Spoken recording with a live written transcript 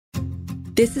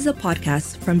This is a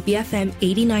podcast from BFM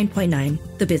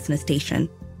 89.9, the business station.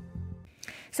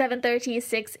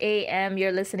 7:36 a.m.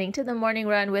 You're listening to The Morning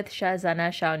Run with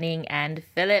Shazana, Xiaoning and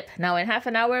Philip. Now in half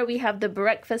an hour, we have the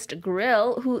Breakfast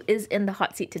Grill. Who is in the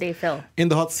hot seat today, Phil? In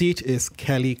the hot seat is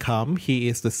Kelly Kam. He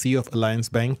is the CEO of Alliance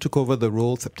Bank, took over the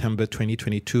role September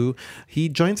 2022. He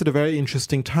joins at a very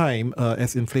interesting time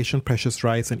as inflation pressures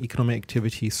rise and economic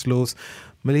activity slows.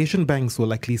 Malaysian banks will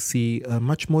likely see a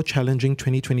much more challenging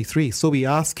 2023. So we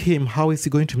ask him how is he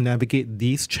going to navigate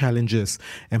these challenges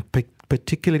and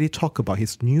particularly talk about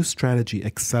his new strategy,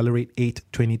 Accelerate 8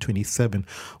 2027.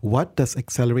 What does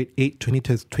Accelerate 8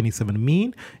 2027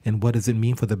 mean, and what does it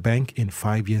mean for the bank in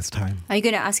 5 years' time? Are you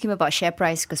going to ask him about share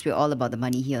price? Because we're all about the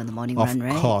money here on the Morning Run,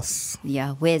 right? Of course.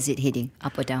 Yeah, where is it heading?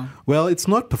 Up or down? Well, it's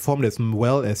not performed as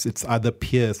well as its other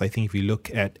peers. I think if you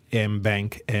look at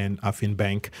AmBank and Affin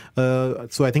Bank.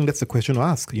 So I think that's the question to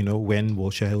ask. When will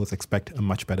shareholders expect a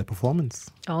much better performance?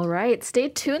 All right. Stay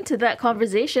tuned to that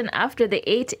conversation after the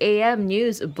 8 a.m.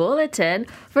 news bulletin.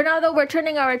 For now, though, we're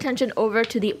turning our attention over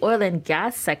to the oil and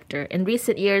gas sector. In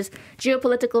recent years,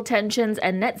 geopolitical tensions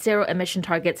and net zero emission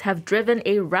targets have driven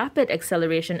a rapid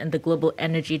acceleration in the global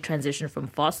energy transition from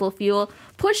fossil fuel,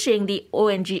 pushing the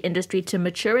O&G industry to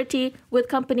maturity, with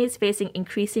companies facing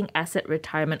increasing asset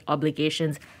retirement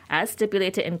obligations as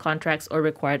stipulated in contracts or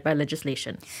required by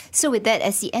legislation. So with that,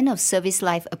 as the end of service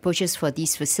life approaches for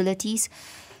these facilities,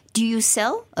 do you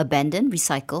sell, abandon,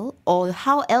 recycle, or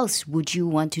how else would you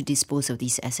want to dispose of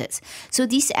these assets? So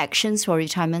these actions for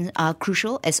retirement are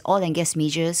crucial as oil and gas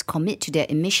majors commit to their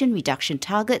emission reduction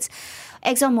targets.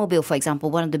 ExxonMobil, for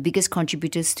example, one of the biggest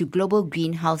contributors to global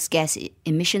greenhouse gas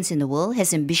emissions in the world,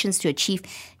 has ambitions to achieve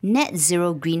net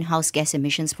zero greenhouse gas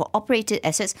emissions for operated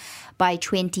assets by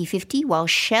 2050, while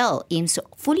Shell aims to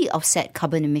fully offset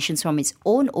carbon emissions from its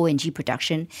own O&G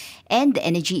production and the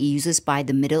energy it uses by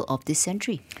the middle of this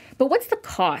century. But what's the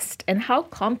cost and how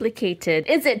complicated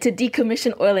is it to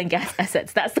decommission oil and gas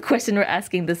assets? That's the question we're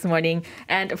asking this morning.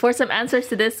 And for some answers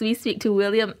to this, we speak to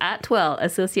William Atwell,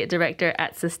 Associate Director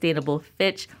at Sustainable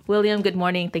Fitch. William, good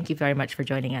morning. Thank you very much for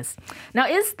joining us. Now,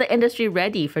 is the industry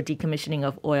ready for decommissioning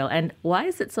of oil, and why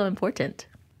is it so important?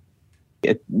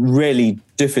 It really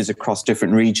differs across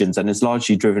different regions and is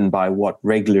largely driven by what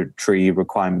regulatory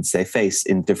requirements they face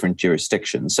in different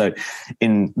jurisdictions. So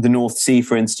in the North Sea,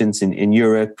 for instance, in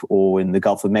Europe or in the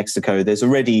Gulf of Mexico, there's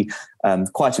already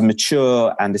quite a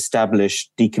mature and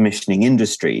established decommissioning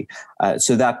industry.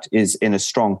 So that is in a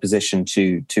strong position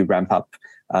to ramp up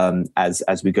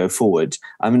as we go forward.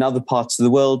 In other parts of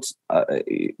the world,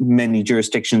 many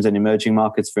jurisdictions and emerging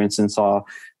markets, for instance, are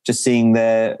just seeing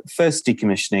their first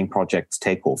decommissioning projects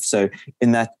take off. So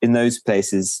in those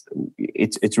places,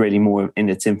 it's really more in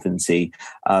its infancy.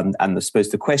 And I suppose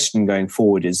the question going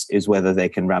forward is whether they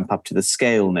can ramp up to the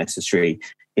scale necessary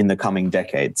in the coming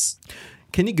decades.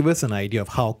 Can you give us an idea of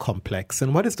how complex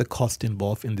and what is the cost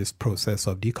involved in this process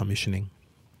of decommissioning?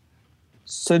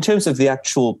 So in terms of the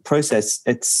actual process,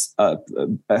 it's a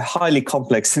highly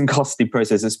complex and costly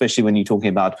process, especially when you're talking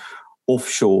about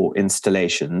offshore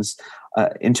installations.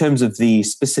 In terms of the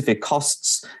specific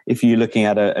costs, if you're looking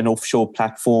at an offshore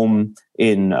platform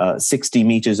in 60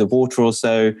 meters of water or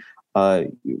so,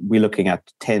 we're looking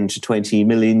at 10 to 20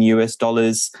 million US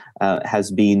dollars, has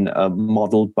been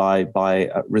modeled by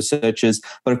researchers.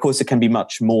 But of course, it can be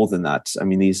much more than that. I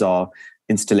mean, these are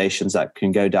installations that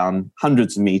can go down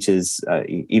hundreds of meters,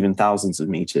 even thousands of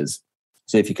meters.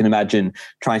 So if you can imagine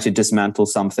trying to dismantle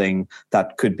something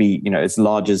that could be, as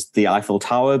large as the Eiffel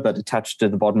Tower, but attached to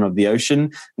the bottom of the ocean,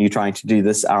 and you're trying to do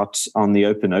this out on the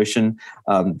open ocean,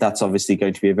 that's obviously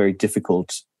going to be a very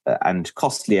difficult and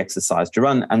costly exercise to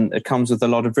run. And it comes with a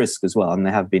lot of risk as well. And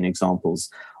there have been examples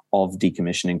of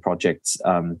decommissioning projects,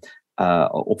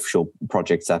 offshore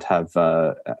projects that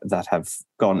have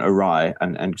gone awry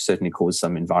and certainly caused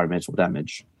some environmental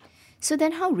damage. So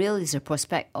then how real is the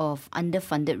prospect of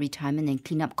underfunded retirement and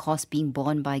cleanup costs being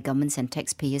borne by governments and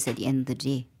taxpayers at the end of the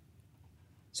day?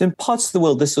 So in parts of the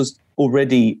world, this was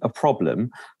already a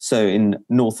problem. So in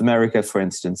North America, for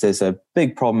instance, there's a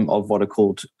big problem of what are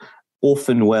called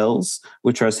orphan wells,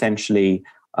 which are essentially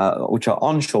which are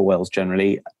onshore wells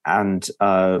generally, and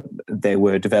they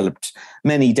were developed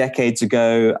many decades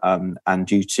ago, and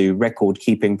due to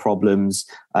record-keeping problems,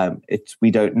 we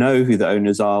don't know who the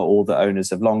owners are, or the owners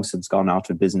have long since gone out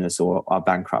of business or are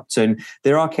bankrupt. So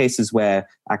there are cases where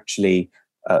actually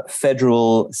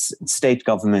federal, state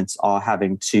governments are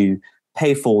having to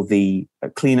pay for the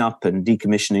cleanup and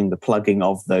decommissioning, the plugging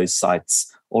of those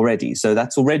sites already. So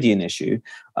that's already an issue.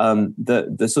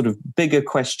 The sort of bigger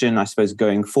question, I suppose,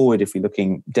 going forward, if we're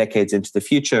looking decades into the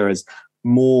future, is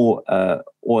more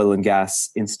oil and gas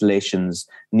installations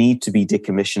need to be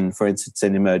decommissioned, for instance,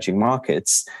 in emerging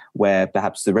markets where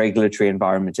perhaps the regulatory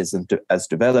environment isn't as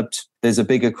developed. There's a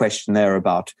bigger question there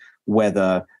about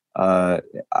whether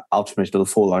ultimately it'll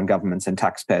fall on governments and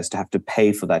taxpayers to have to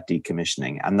pay for that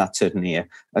decommissioning. And that's certainly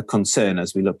a concern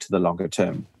as we look to the longer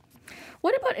term.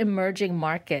 What about emerging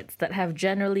markets that have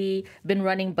generally been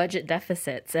running budget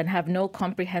deficits and have no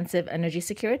comprehensive energy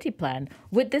security plan?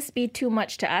 Would this be too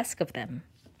much to ask of them?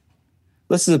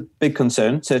 This is a big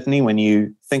concern, certainly when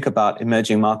you think about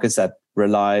emerging markets that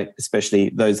rely, especially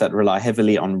those that rely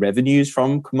heavily on revenues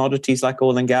from commodities like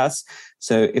oil and gas.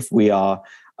 So if we are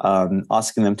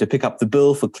asking them to pick up the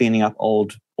bill for cleaning up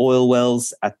old oil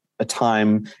wells at a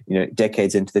time,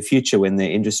 decades into the future when the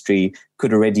industry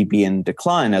could already be in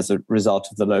decline as a result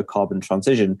of the low carbon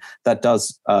transition, that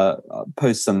does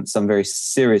pose some very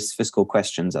serious fiscal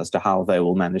questions as to how they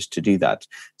will manage to do that.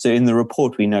 So in the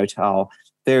report, we note how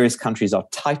various countries are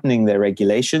tightening their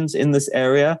regulations in this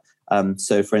area.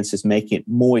 So, for instance, making it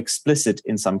more explicit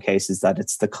in some cases that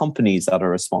it's the companies that are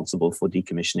responsible for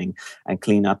decommissioning and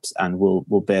cleanups and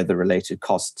will bear the related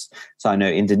costs. So I know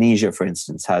Indonesia, for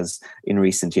instance, has in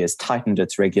recent years tightened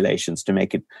its regulations to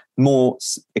make it more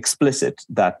explicit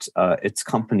that it's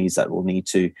companies that will need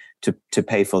to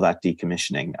pay for that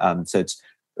decommissioning. So it's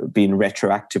been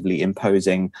retroactively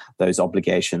imposing those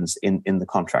obligations in the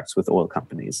contracts with oil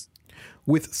companies.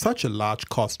 With such a large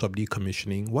cost of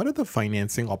decommissioning, what are the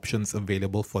financing options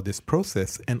available for this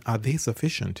process, and are they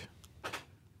sufficient?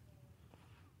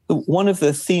 One of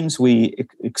the themes we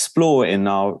explore in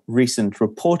our recent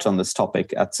report on this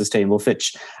topic at Sustainable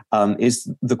Fitch is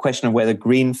the question of whether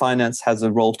green finance has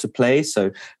a role to play.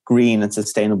 So green and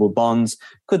sustainable bonds,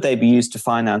 could they be used to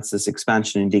finance this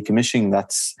expansion in decommissioning?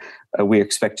 That's we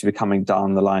expect to be coming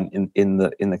down the line in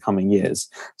the coming years.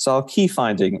 So our key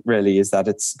finding really is that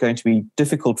it's going to be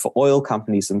difficult for oil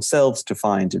companies themselves to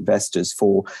find investors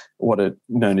for what are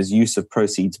known as use of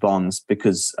proceeds bonds,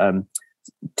 because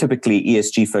typically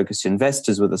ESG-focused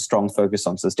investors with a strong focus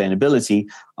on sustainability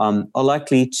are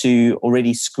likely to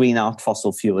already screen out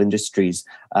fossil fuel industries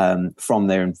from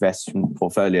their investment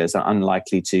portfolios, are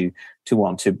unlikely to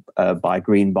want to buy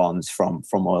green bonds from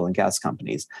oil and gas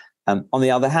companies. On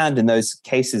the other hand, in those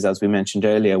cases, as we mentioned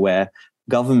earlier, where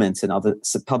governments and other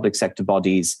public sector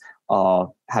bodies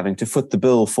are having to foot the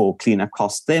bill for cleanup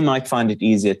costs, they might find it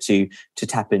easier to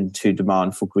tap into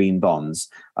demand for green bonds.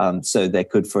 So they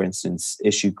could, for instance,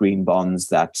 issue green bonds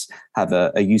that have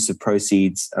a use of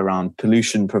proceeds around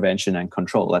pollution prevention and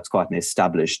control. That's quite an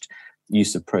established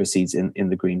use of proceeds in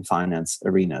the green finance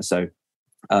arena. So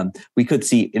we could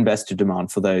see investor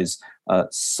demand for those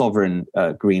sovereign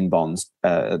green bonds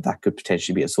that could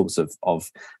potentially be a source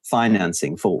of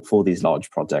financing for these large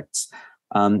projects.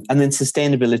 And then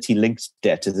sustainability-linked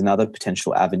debt is another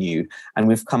potential avenue. And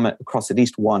we've come across at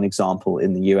least one example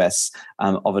in the US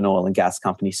of an oil and gas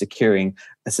company securing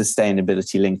a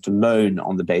sustainability-linked loan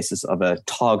on the basis of a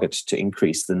target to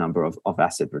increase the number of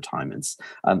asset retirements.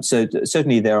 So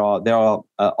certainly there are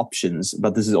options,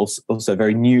 but this is also a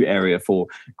very new area for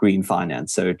green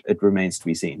finance. So it remains to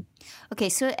be seen. Okay,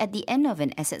 so at the end of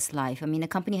an asset's life, a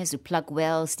company has to plug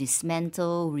wells,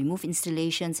 dismantle, remove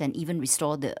installations, and even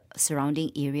restore the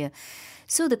surrounding area.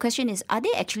 So the question is, are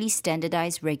there actually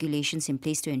standardized regulations in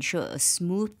place to ensure a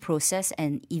smooth process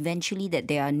and eventually that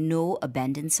there are no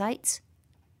abandoned sites?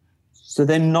 So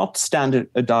they're not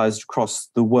standardized across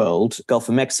the world. Gulf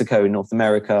of Mexico in North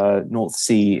America, North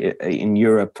Sea in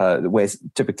Europe, where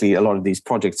typically a lot of these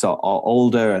projects are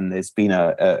older and there's been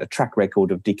a track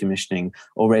record of decommissioning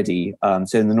already.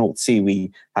 So in the North Sea,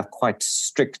 we have quite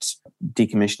strict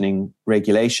decommissioning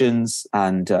regulations,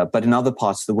 but in other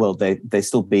parts of the world, they're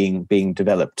still being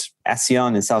developed.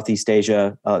 ASEAN in Southeast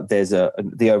Asia, there's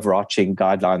the overarching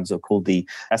guidelines are called the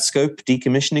scope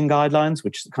decommissioning guidelines,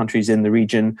 which the countries in the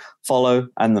region follow.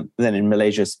 And then in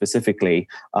Malaysia specifically,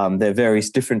 there are various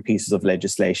different pieces of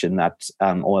legislation that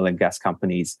oil and gas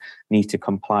companies need to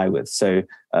comply with. So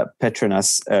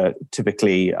Petronas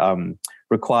typically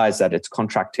requires that its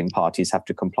contracting parties have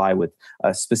to comply with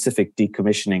specific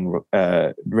decommissioning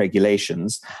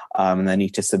regulations. And they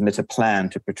need to submit a plan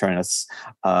to Petronas,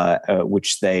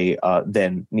 which they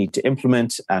then need to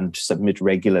implement and submit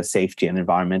regular safety and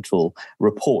environmental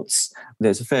reports.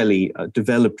 There's a fairly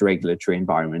developed regulatory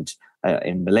environment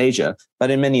in Malaysia, but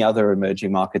in many other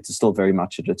emerging markets, it's still very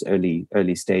much at its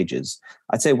early stages.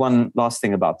 I'd say one last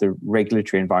thing about the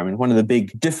regulatory environment. One of the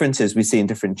big differences we see in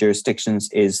different jurisdictions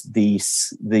is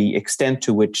the extent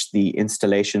to which the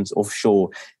installations offshore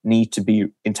need to be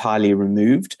entirely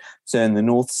removed. So in the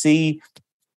North Sea,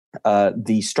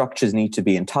 the structures need to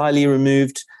be entirely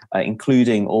removed,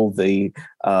 including all the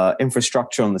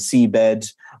infrastructure on the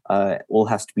seabed, all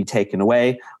has to be taken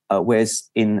away. Whereas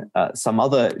in some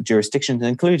other jurisdictions,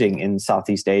 including in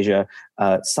Southeast Asia,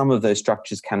 some of those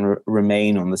structures can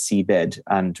remain on the seabed.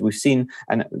 And we've seen,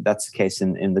 and that's the case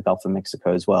in the Gulf of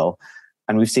Mexico as well.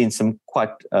 And we've seen some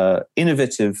quite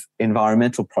innovative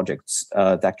environmental projects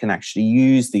that can actually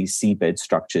use these seabed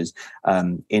structures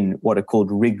in what are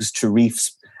called rigs to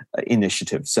reefs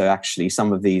initiatives. So actually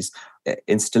some of these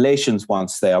installations,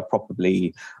 once they are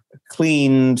properly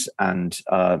cleaned and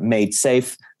made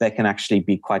safe, they can actually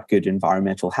be quite good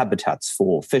environmental habitats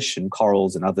for fish and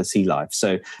corals and other sea life.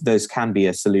 So those can be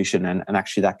a solution, and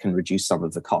actually that can reduce some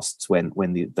of the costs when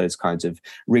those kinds of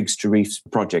rigs to reefs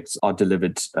projects are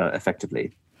delivered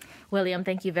effectively. William,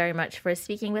 thank you very much for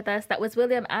speaking with us. That was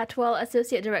William Atwell,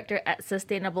 Associate Director at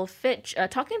Sustainable Fitch,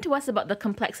 talking to us about the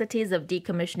complexities of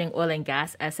decommissioning oil and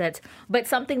gas assets, but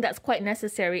something that's quite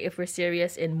necessary if we're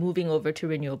serious in moving over to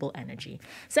renewable energy.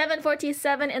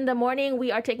 7:47 in the morning, we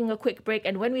are taking a quick break,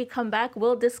 and when we come back,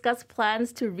 we'll discuss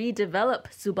plans to redevelop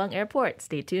Subang Airport.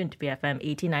 Stay tuned to BFM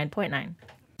 89.9.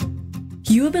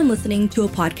 You have been listening to a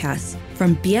podcast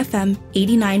from BFM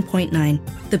 89.9,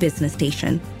 the business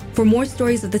station. For more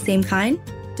stories of the same kind,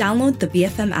 download the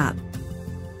BFM app.